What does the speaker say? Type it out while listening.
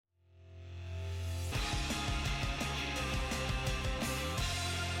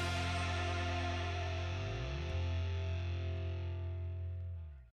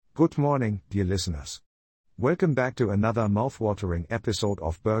Good morning, dear listeners. Welcome back to another mouthwatering episode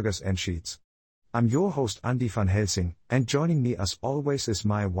of Burgers and Sheets. I'm your host Andy Van Helsing, and joining me as always is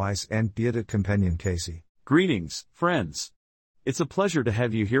my wise and bearded companion Casey. Greetings, friends. It's a pleasure to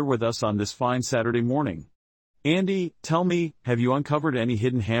have you here with us on this fine Saturday morning. Andy, tell me, have you uncovered any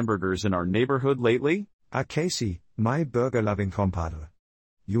hidden hamburgers in our neighborhood lately? Casey, my burger-loving compadre.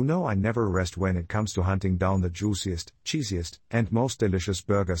 You know I never rest when it comes to hunting down the juiciest, cheesiest, and most delicious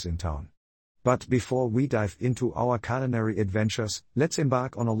burgers in town. But before we dive into our culinary adventures, let's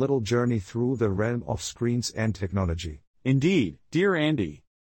embark on a little journey through the realm of screens and technology. Indeed, dear Andy.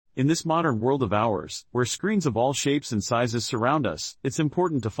 In this modern world of ours, where screens of all shapes and sizes surround us, it's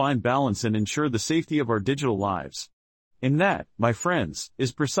important to find balance and ensure the safety of our digital lives. And that, my friends,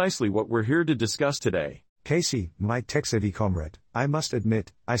 is precisely what we're here to discuss today. Casey, my tech-savvy comrade, I must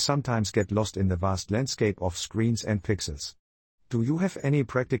admit, I sometimes get lost in the vast landscape of screens and pixels. Do you have any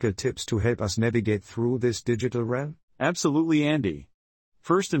practical tips to help us navigate through this digital realm? Absolutely, Andy.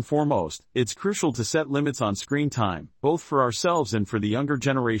 First and foremost, it's crucial to set limits on screen time, both for ourselves and for the younger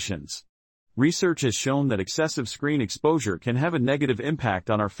generations. Research has shown that excessive screen exposure can have a negative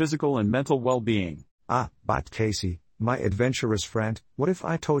impact on our physical and mental well-being. But Casey, my adventurous friend, what if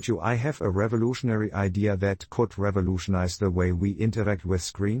I told you I have a revolutionary idea that could revolutionize the way we interact with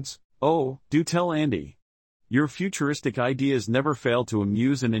screens? Oh, do tell, Andy. Your futuristic ideas never fail to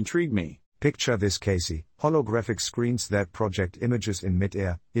amuse and intrigue me. Picture this, Casey: holographic screens that project images in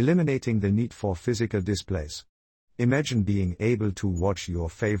mid-air, eliminating the need for physical displays. Imagine being able to watch your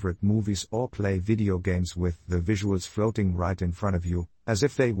favorite movies or play video games with the visuals floating right in front of you, as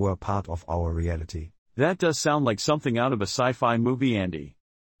if they were part of our reality. That does sound like something out of a sci-fi movie, Andy.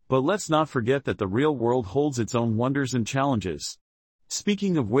 But let's not forget that the real world holds its own wonders and challenges.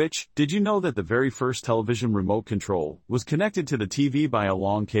 Speaking of which, did you know that the very first television remote control was connected to the TV by a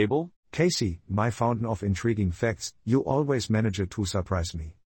long cable? Casey, my fountain of intriguing facts, you always manage to surprise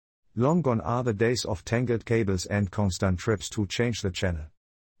me. Long gone are the days of tangled cables and constant trips to change the channel.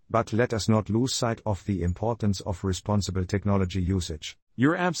 But let us not lose sight of the importance of responsible technology usage.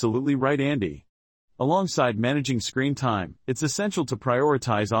 You're absolutely right, Andy. Alongside managing screen time, it's essential to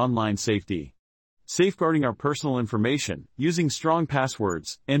prioritize online safety. Safeguarding our personal information, using strong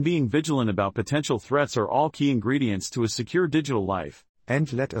passwords, and being vigilant about potential threats are all key ingredients to a secure digital life.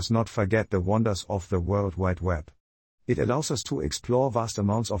 And let us not forget the wonders of the World Wide Web. It allows us to explore vast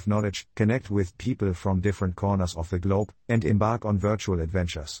amounts of knowledge, connect with people from different corners of the globe, and embark on virtual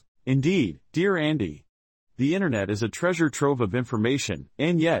adventures. Indeed, dear Andy. The internet is a treasure trove of information,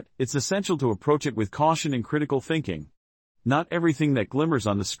 and yet, it's essential to approach it with caution and critical thinking. Not everything that glimmers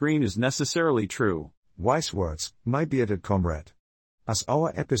on the screen is necessarily true. Wise words, my bearded comrade. As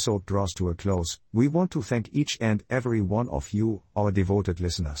our episode draws to a close, we want to thank each and every one of you, our devoted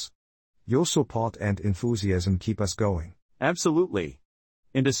listeners. Your support and enthusiasm keep us going. Absolutely.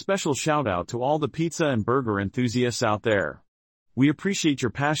 And a special shout out to all the pizza and burger enthusiasts out there. We appreciate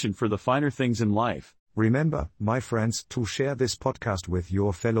your passion for the finer things in life. Remember, my friends, to share this podcast with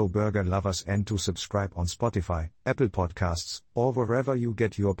your fellow burger lovers and to subscribe on Spotify, Apple Podcasts, or wherever you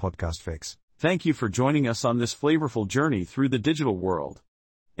get your podcast fix. Thank you for joining us on this flavorful journey through the digital world.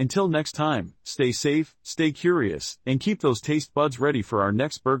 Until next time, stay safe, stay curious, and keep those taste buds ready for our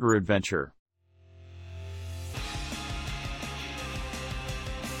next burger adventure.